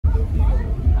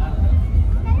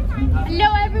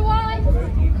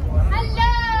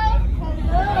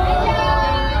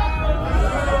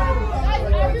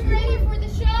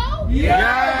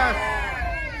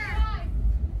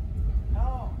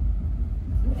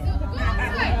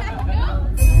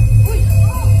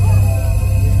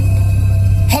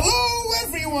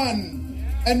everyone,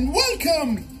 and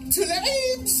welcome to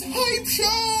Laeeb's Hype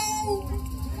Show,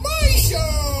 my show!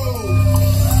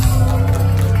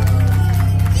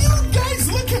 You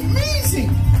guys look amazing!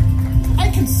 I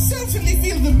can certainly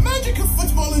feel the magic of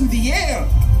football in the air.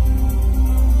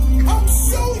 I'm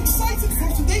so excited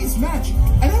for today's match,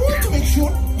 and I want to make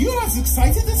sure you're as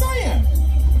excited as I am.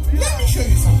 Let me show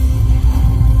you something.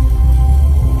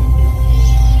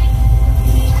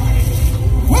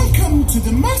 Welcome to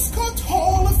the Mascot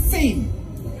Hall of Fame.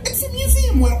 It's a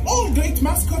museum where all great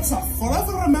mascots are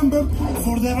forever remembered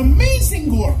for their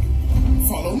amazing work.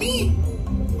 Follow me.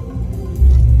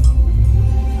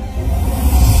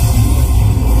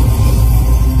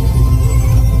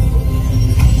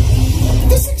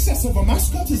 The success of a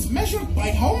mascot is measured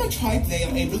by how much hype they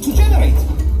are able to generate.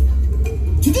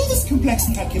 To do this complex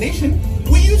calculation,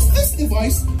 we use this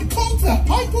device called the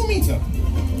hypometer.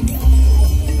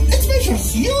 It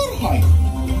measures your hype.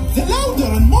 The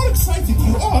louder and more excited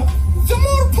you are, the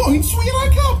more points we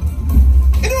rack up.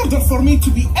 In order for me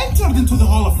to be entered into the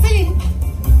Hall of Fame,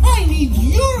 I need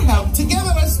your help to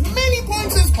gather as many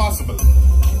points as possible.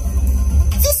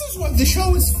 This is what the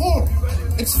show is for.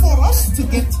 It's for us to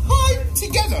get hyped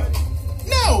together.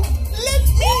 Now, let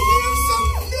me hear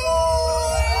some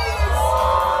noise!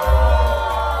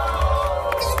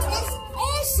 That was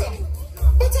awesome!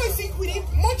 But I think we need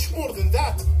much more than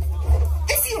that.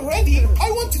 If you're ready,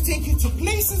 I want to take you to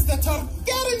places that are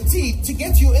guaranteed to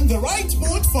get you in the right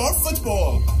mood for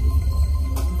football.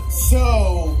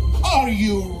 So, are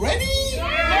you ready?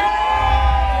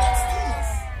 Let's do this.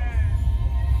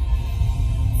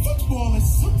 Football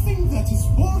is something that is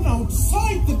born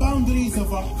outside the boundaries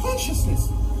of our consciousness.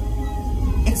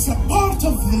 It's a part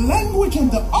of the language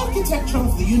and the architecture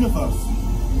of the universe.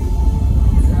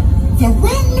 The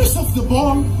roundness of the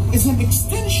ball is an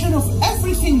extension of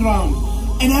everything round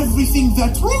and everything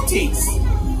that rotates.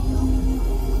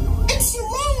 It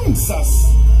surrounds us.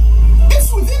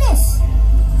 It's within us.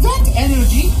 That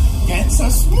energy gets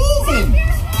us moving.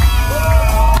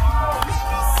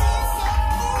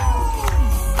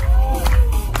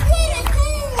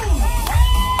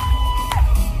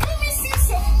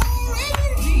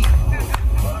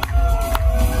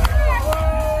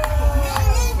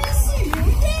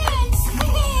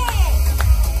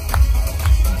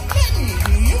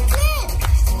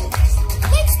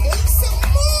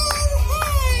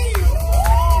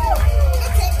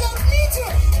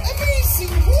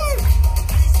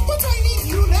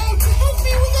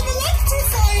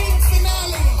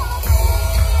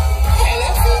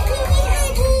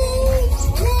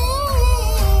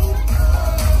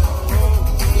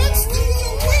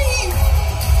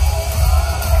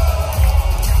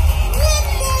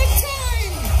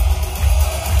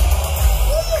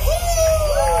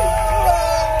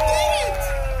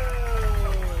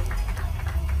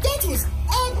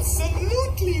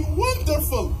 Absolutely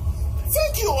wonderful!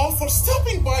 Thank you all for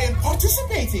stopping by and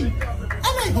participating, and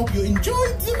I hope you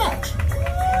enjoyed the match.